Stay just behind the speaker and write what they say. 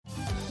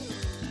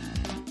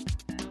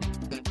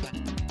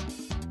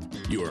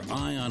Your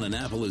Eye on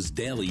Annapolis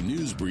daily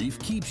news brief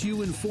keeps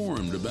you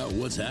informed about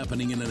what's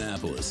happening in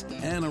Annapolis,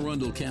 Anne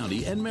Arundel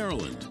County, and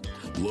Maryland.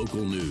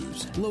 Local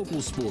news,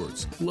 local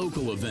sports,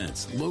 local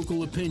events,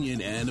 local opinion,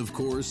 and, of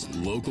course,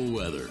 local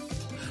weather.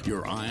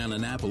 Your Eye on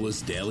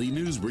Annapolis daily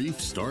news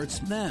brief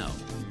starts now.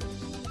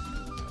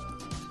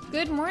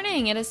 Good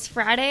morning. It is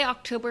Friday,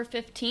 October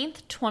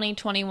 15th,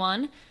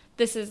 2021.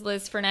 This is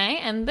Liz Fernay,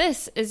 and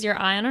this is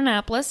your Eye on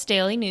Annapolis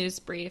daily news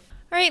brief.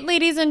 All right,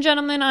 ladies and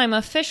gentlemen, I'm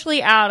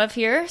officially out of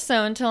here,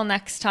 so until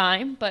next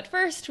time. But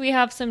first, we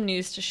have some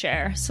news to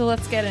share, so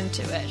let's get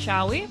into it,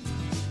 shall we?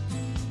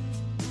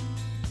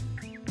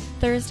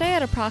 Thursday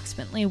at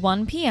approximately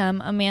 1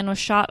 p.m., a man was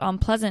shot on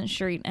Pleasant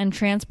Street and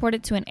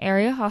transported to an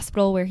area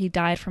hospital where he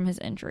died from his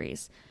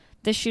injuries.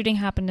 This shooting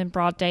happened in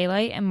broad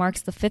daylight and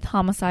marks the 5th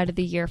homicide of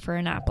the year for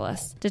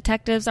Annapolis.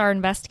 Detectives are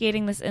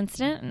investigating this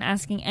incident and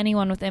asking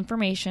anyone with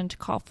information to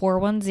call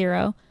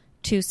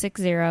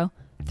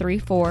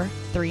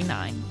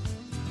 410-260-3439.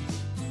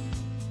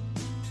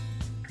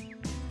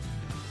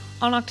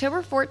 On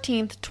October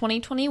 14th,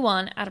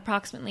 2021, at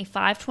approximately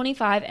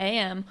 5:25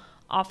 a.m.,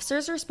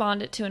 officers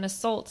responded to an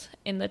assault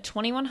in the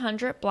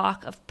 2100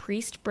 block of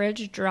Priest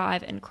Bridge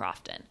Drive in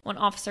Crofton. When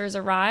officers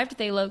arrived,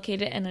 they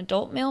located an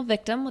adult male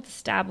victim with a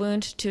stab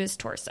wound to his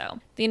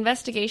torso. The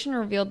investigation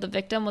revealed the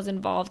victim was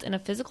involved in a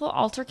physical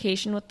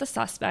altercation with the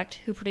suspect,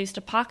 who produced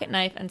a pocket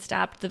knife and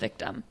stabbed the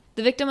victim.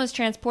 The victim was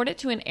transported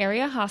to an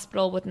area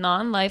hospital with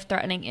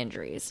non-life-threatening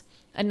injuries.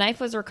 A knife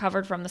was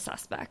recovered from the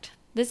suspect.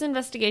 This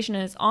investigation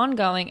is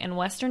ongoing, and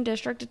Western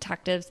District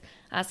detectives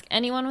ask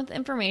anyone with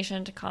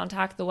information to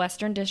contact the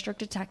Western District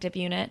Detective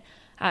Unit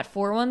at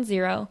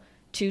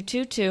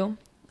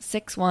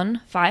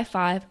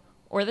 410-222-6155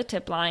 or the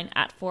tip line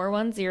at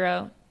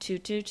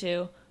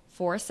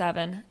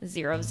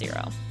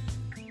 410-222-4700.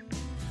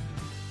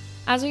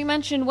 As we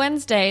mentioned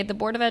Wednesday, the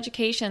Board of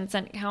Education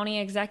sent County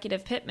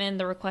Executive Pittman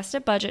the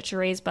requested budget to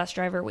raise bus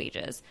driver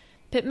wages.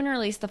 Pittman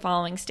released the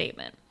following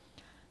statement,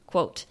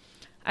 quote,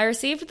 I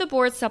received the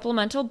board's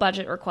supplemental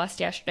budget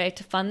request yesterday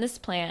to fund this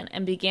plan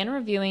and began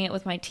reviewing it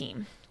with my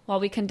team. While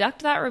we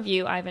conduct that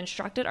review, I have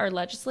instructed our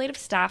legislative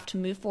staff to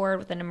move forward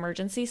with an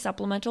emergency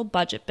supplemental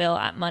budget bill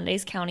at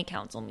Monday's County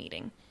Council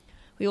meeting.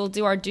 We will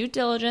do our due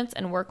diligence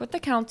and work with the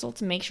council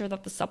to make sure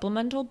that the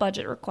supplemental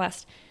budget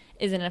request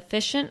is an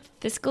efficient,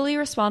 fiscally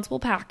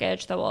responsible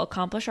package that will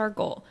accomplish our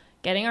goal,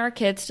 getting our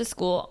kids to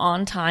school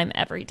on time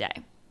every day.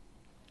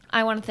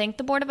 I want to thank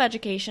the Board of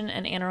Education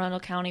and Anne Arundel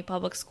County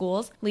Public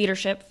Schools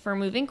leadership for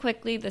moving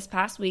quickly this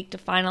past week to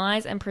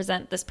finalize and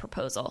present this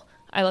proposal.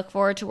 I look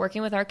forward to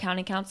working with our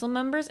county council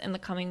members in the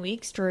coming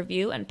weeks to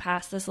review and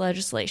pass this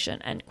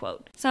legislation, end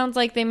quote. Sounds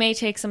like they may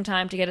take some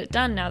time to get it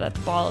done now that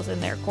the ball is in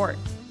their court.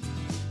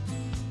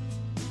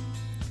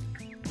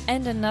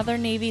 And another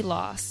Navy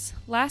loss.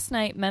 Last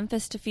night,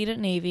 Memphis defeated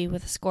Navy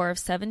with a score of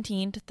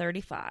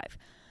 17-35.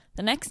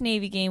 The next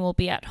Navy game will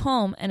be at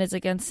home and is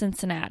against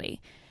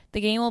Cincinnati. The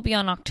game will be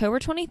on October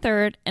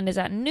 23rd and is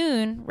at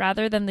noon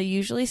rather than the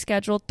usually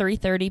scheduled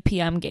 3:30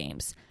 p.m.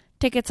 games.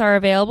 Tickets are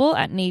available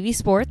at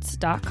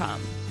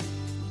navysports.com.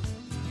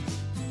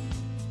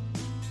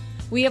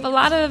 We have a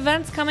lot of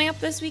events coming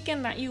up this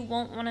weekend that you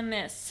won't want to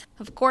miss.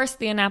 Of course,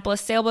 the Annapolis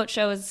Sailboat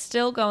Show is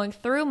still going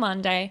through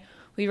Monday.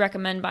 We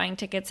recommend buying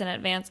tickets in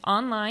advance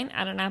online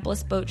at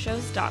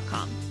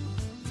annapolisboatshows.com.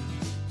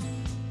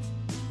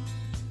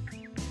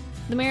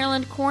 The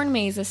Maryland Corn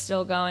Maze is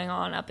still going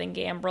on up in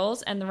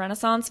Gambrills, and the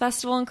Renaissance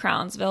Festival in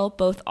Crownsville,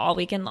 both all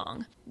weekend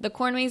long. The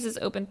Corn Maze is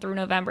open through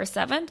November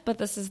 7th, but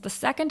this is the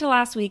second to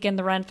last weekend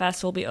the Ren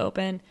Fest will be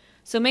open,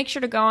 so make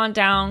sure to go on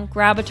down,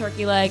 grab a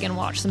turkey leg, and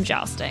watch some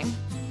jousting.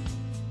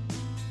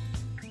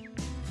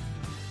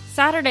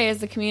 Saturday is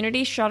the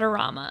Community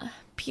Shutterama.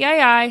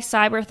 PII,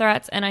 cyber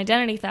threats, and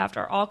identity theft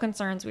are all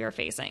concerns we are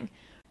facing.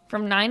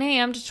 From 9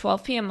 a.m. to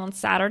 12 p.m. on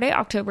Saturday,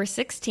 October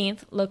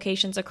 16th,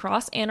 locations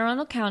across Anne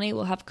Arundel County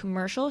will have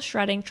commercial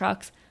shredding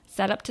trucks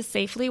set up to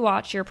safely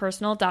watch your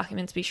personal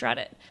documents be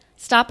shredded.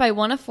 Stop by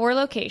one of 4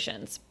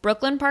 locations: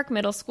 Brooklyn Park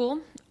Middle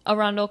School,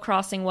 Arundel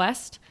Crossing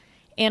West,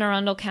 Anne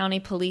Arundel County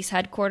Police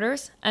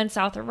Headquarters, and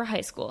South River High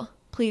School.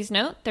 Please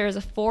note there is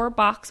a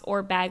 4-box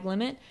or bag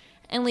limit,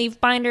 and leave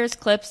binders,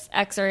 clips,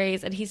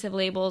 x-rays, adhesive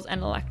labels,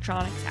 and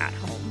electronics at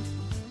home.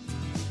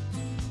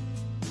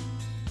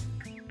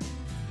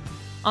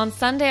 On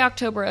Sunday,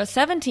 October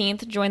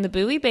 17th, join the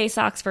Bowie Bay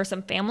Sox for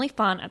some family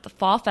fun at the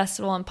Fall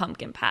Festival and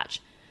Pumpkin Patch.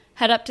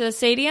 Head up to the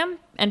stadium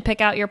and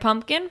pick out your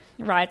pumpkin,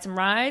 ride some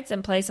rides,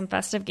 and play some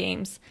festive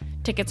games.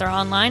 Tickets are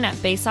online at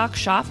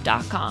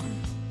baysoxshop.com.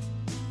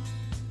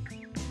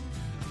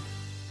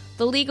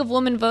 The League of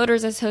Women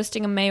Voters is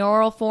hosting a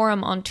mayoral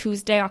forum on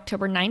Tuesday,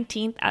 October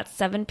 19th at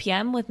 7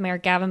 p.m. with Mayor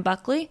Gavin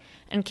Buckley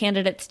and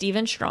candidate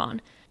Stephen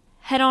Strawn.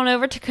 Head on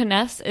over to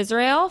Knesset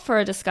Israel for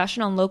a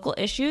discussion on local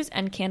issues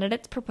and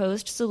candidates'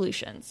 proposed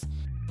solutions.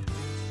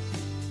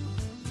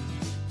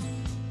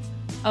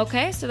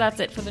 Okay, so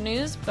that's it for the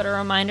news, but a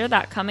reminder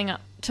that coming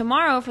up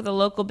tomorrow for the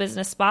local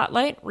business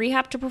spotlight,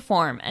 Rehab to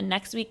Perform, and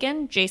next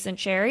weekend, Jason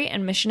Cherry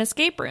and Mission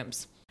Escape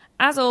Rooms.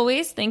 As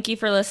always, thank you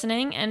for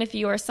listening, and if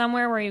you are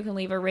somewhere where you can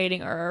leave a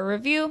rating or a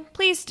review,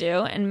 please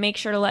do, and make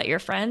sure to let your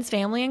friends,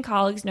 family, and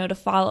colleagues know to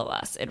follow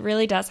us. It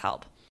really does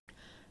help.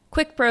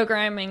 Quick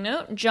programming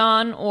note,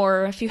 John,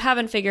 or if you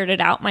haven't figured it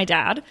out, my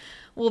dad,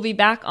 will be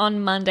back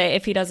on Monday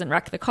if he doesn't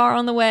wreck the car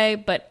on the way,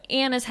 but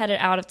Ann is headed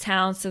out of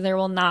town, so there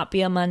will not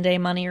be a Monday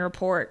Money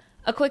Report.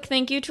 A quick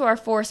thank you to our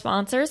 4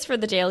 sponsors for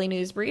the Daily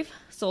News Brief: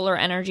 Solar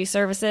Energy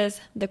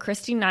Services, the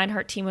Christy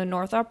Neidhart team of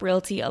Northrop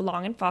Realty, a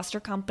Long and Foster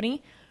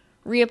company,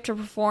 Re-Up to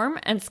Perform,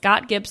 and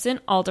Scott Gibson,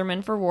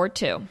 Alderman for Ward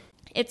 2.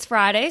 It's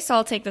Friday, so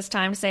I'll take this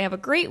time to say have a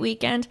great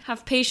weekend,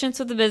 have patience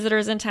with the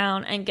visitors in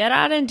town, and get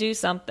out and do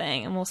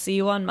something, and we'll see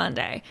you on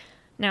Monday.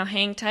 Now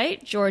hang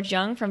tight, George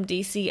Young from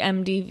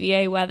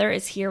DCMDVA Weather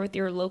is here with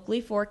your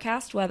locally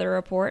forecast weather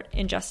report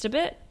in just a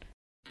bit.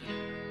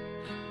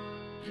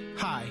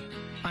 Hi,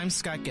 I'm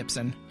Scott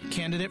Gibson,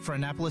 candidate for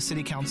Annapolis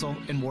City Council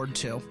in Ward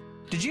 2.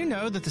 Did you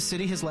know that the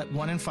city has let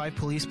 1 in 5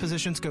 police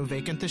positions go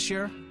vacant this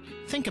year?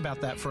 Think about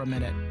that for a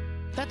minute.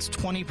 That's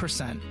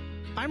 20%.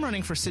 I'm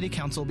running for city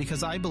council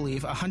because I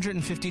believe a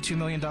 $152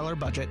 million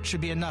budget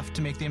should be enough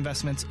to make the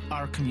investments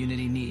our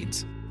community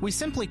needs. We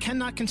simply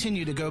cannot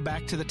continue to go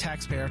back to the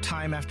taxpayer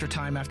time after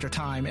time after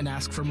time and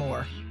ask for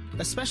more,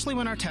 especially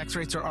when our tax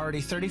rates are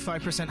already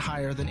 35%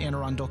 higher than Anne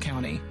Arundel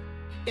County.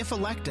 If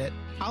elected,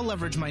 I'll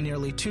leverage my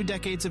nearly 2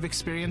 decades of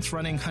experience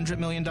running $100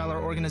 million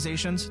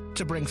organizations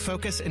to bring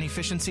focus and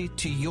efficiency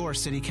to your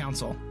city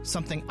council,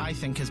 something I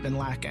think has been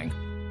lacking.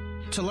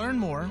 To learn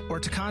more or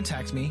to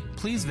contact me,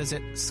 please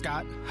visit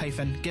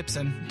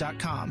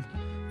scott-gibson.com.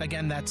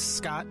 Again, that's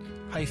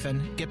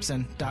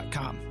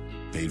scott-gibson.com.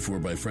 Paid for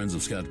by Friends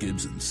of Scott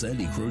Gibson,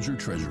 Sandy Crozier,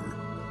 Treasurer.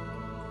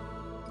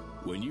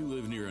 When you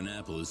live near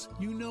Annapolis,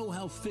 you know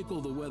how fickle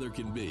the weather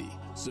can be,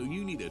 so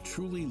you need a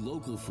truly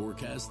local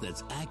forecast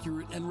that's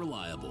accurate and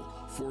reliable.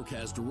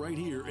 Forecast right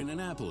here in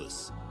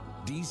Annapolis.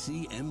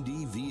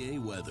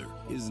 DCMDVA Weather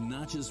is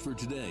not just for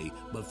today,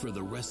 but for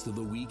the rest of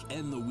the week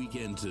and the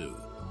weekend too.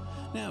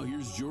 Now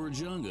here's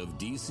George Young of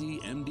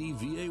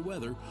DCMDVA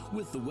Weather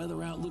with the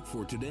weather outlook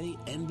for today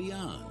and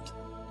beyond.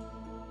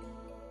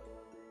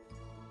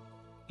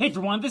 Hey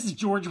everyone, this is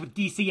George with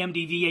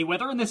DCMDVA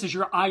Weather, and this is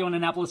your Eye on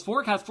Annapolis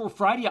forecast for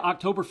Friday,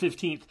 October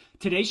 15th.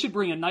 Today should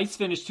bring a nice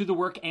finish to the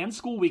work and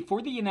school week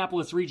for the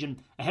Annapolis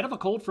region, ahead of a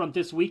cold front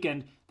this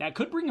weekend that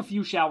could bring a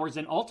few showers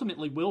and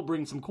ultimately will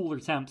bring some cooler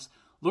temps.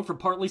 Look for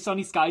partly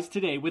sunny skies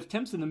today with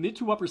temps in the mid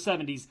to upper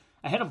 70s,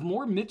 ahead of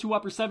more mid to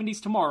upper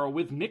 70s tomorrow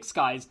with mixed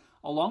skies,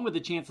 along with a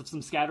chance of some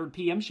scattered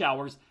PM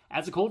showers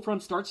as the cold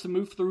front starts to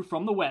move through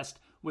from the west,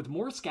 with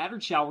more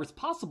scattered showers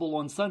possible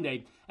on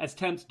Sunday as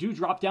temps do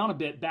drop down a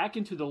bit back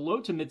into the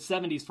low to mid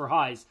 70s for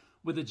highs,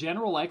 with a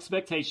general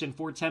expectation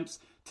for temps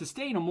to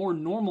stay in a more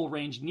normal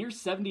range near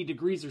 70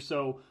 degrees or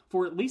so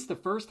for at least the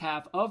first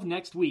half of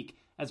next week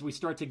as we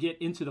start to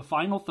get into the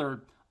final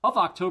third of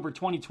October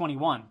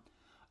 2021.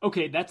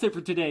 Okay, that's it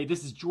for today.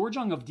 This is George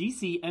Young of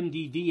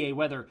DCMDVA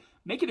Weather.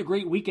 Make it a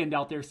great weekend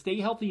out there.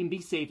 Stay healthy and be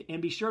safe,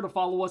 and be sure to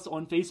follow us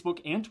on Facebook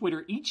and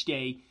Twitter each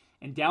day,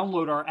 and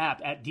download our app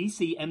at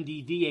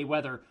DCMDVA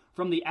Weather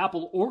from the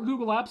Apple or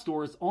Google App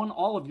Stores on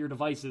all of your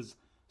devices,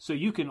 so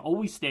you can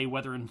always stay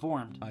weather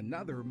informed.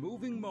 Another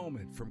moving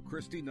moment from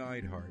Christy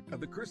Neidhart of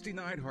the Christy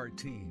Neidhart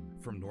team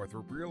from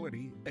Northrop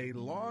Realty, a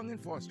Long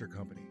and Foster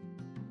company.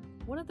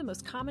 One of the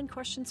most common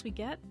questions we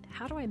get,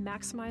 how do I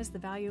maximize the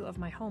value of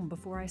my home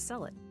before I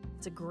sell it?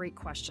 It's a great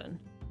question.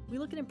 We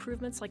look at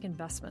improvements like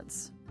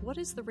investments. What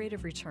is the rate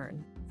of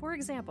return? For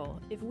example,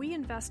 if we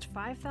invest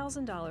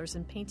 $5,000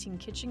 in painting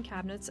kitchen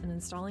cabinets and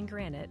installing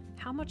granite,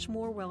 how much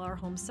more will our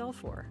home sell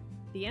for?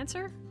 The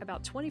answer?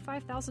 About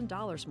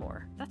 $25,000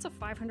 more. That's a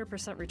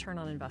 500% return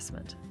on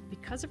investment.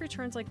 Because of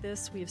returns like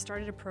this, we have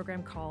started a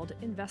program called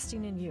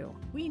Investing in You.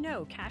 We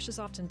know cash is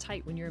often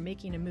tight when you're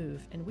making a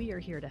move, and we are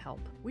here to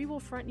help. We will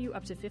front you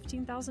up to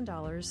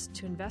 $15,000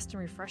 to invest in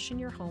refreshing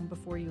your home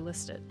before you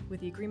list it, with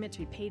the agreement to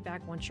be paid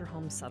back once your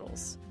home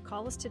settles.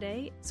 Call us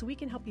today so we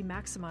can help you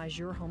maximize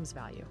your home's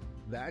value.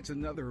 That's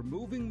another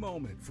moving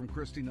moment from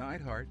Christy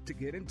Neidhart. To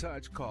get in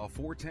touch, call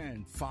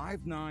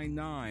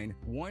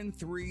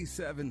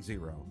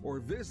 410-599-1370 or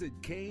visit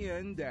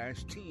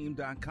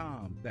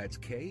kn-team.com. That's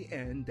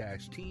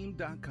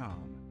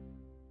kn-team.com.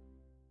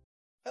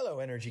 Hello,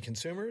 energy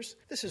consumers.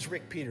 This is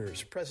Rick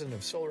Peters, president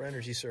of Solar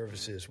Energy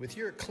Services, with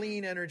your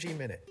Clean Energy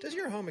Minute. Does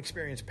your home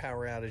experience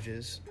power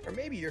outages? Or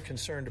maybe you're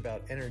concerned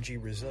about energy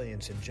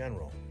resilience in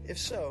general? If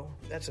so,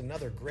 that's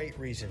another great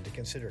reason to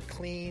consider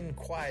clean,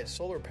 quiet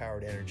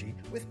solar-powered energy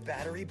with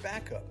battery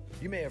backup.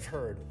 You may have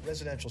heard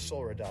residential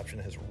solar adoption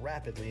has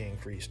rapidly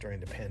increased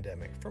during the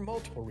pandemic for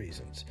multiple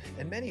reasons,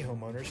 and many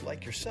homeowners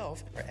like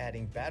yourself are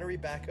adding battery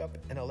backup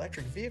and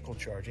electric vehicle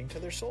charging to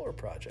their solar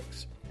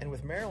projects. And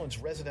with Maryland's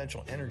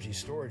residential energy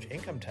storage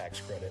income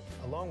tax credit,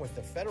 along with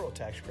the federal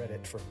tax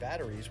credit for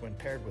batteries when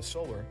paired with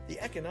solar, the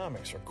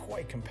economics are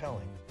quite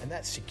compelling, and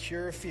that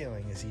secure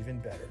feeling is even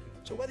better.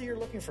 So whether you're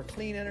looking for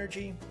clean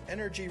energy,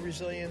 energy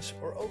resilience,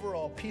 or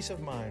overall peace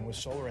of mind with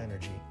solar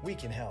energy, we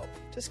can help.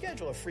 To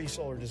schedule a free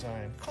solar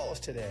design, call us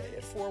today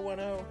at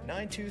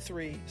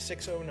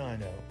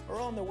 410-923-6090 or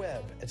on the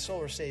web at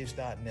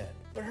solarsaves.net.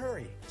 But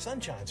hurry,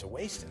 sunshine's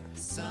a-wasting.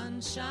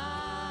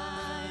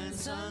 Sunshine,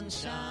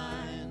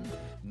 sunshine,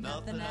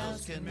 nothing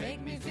else can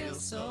make me feel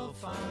so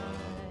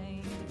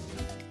fine.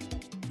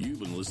 You've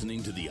been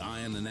listening to the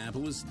Eye on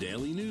Annapolis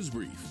Daily News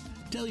Brief.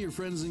 Tell your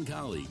friends and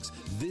colleagues,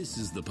 this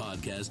is the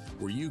podcast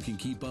where you can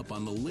keep up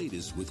on the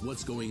latest with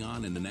what's going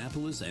on in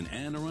Annapolis and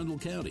Anne Arundel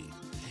County.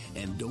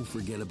 And don't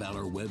forget about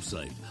our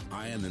website,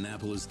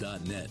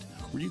 eyeonannapolis.net,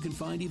 where you can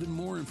find even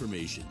more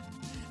information.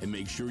 And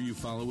make sure you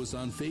follow us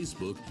on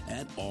Facebook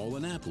at All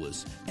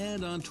Annapolis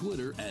and on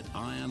Twitter at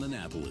Eye on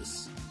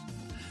Annapolis.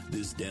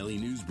 This Daily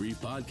News Brief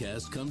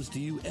podcast comes to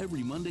you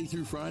every Monday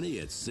through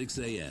Friday at 6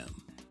 a.m.